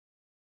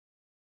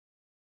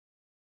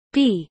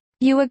B.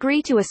 You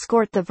agree to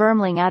escort the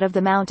Vermling out of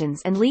the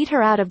mountains and lead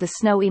her out of the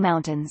snowy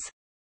mountains.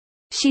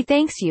 She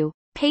thanks you,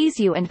 pays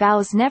you and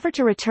vows never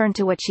to return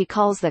to what she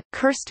calls the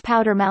cursed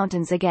Powder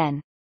Mountains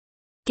again.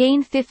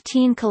 Gain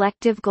 15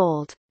 collective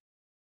gold.